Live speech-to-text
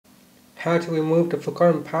How to remove the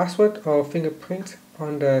forgotten password or fingerprint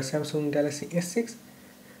on the Samsung Galaxy S6.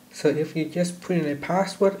 So if you just put in a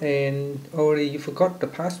password and already you forgot the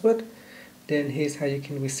password, then here's how you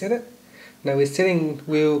can reset it. Now resetting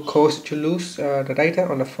will cause you to lose the data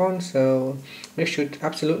on the phone, so make sure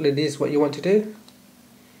absolutely this is what you want to do.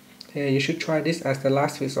 And you should try this as the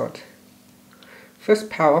last resort.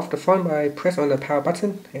 First, power off the phone by press on the power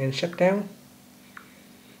button and shut down.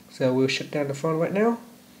 So we'll shut down the phone right now.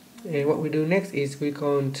 And what we do next is we're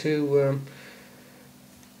going to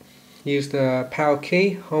use the power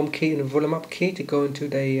key, home key and the volume up key to go into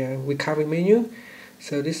the recovery menu.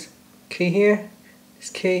 So this key here,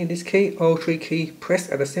 this key, all three keys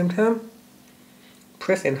press at the same time.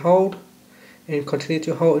 Press and hold, and continue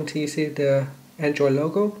to hold until you see the Android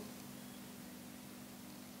logo.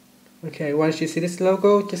 Okay, once you see this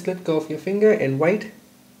logo, just let go of your finger and wait.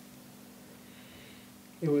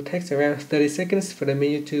 It will take around 30 seconds for the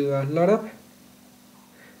menu to load up.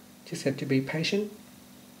 Just have to be patient.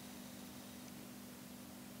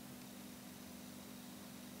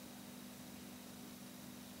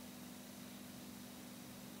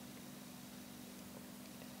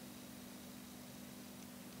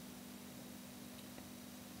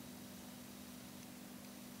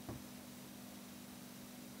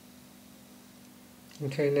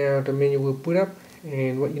 Okay, now the menu will boot up,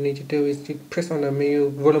 and what you need to do is to press on the menu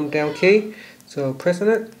volume down key. So press on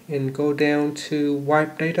it and go down to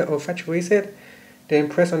wipe data or factory reset. Then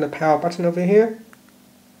press on the power button over here.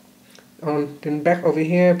 Then back over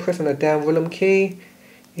here, press on the down volume key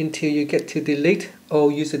until you get to delete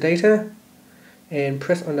all user data. And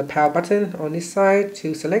press on the power button on this side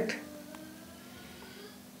to select.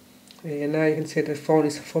 And now you can see the phone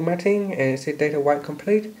is formatting and say data wipe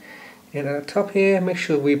complete. And at the top here, make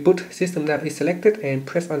sure reboot system now is selected and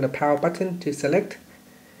press on the power button to select.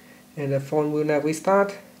 And the phone will now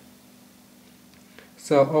restart.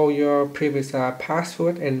 So all your previous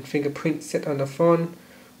password and fingerprint set on the phone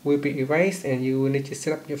will be erased, and you will need to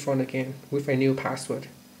set up your phone again with a new password.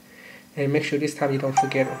 And make sure this time you don't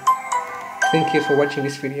forget it. Thank you for watching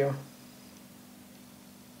this video.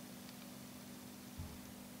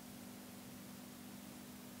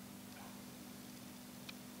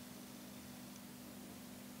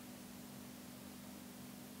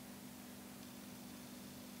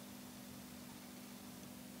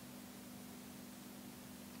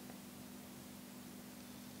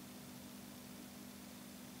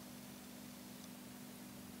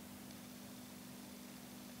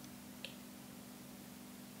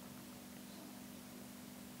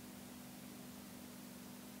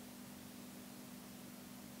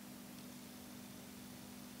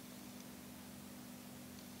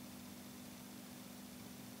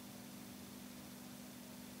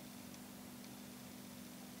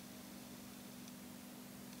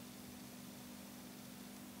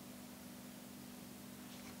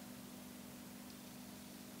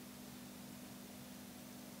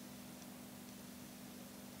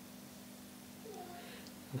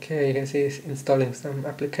 Okay, you can see it's installing some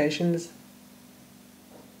applications.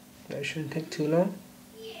 That shouldn't take too long.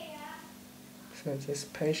 So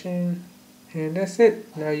just patient, and that's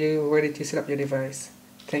it. Now you're ready to set up your device.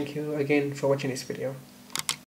 Thank you again for watching this video.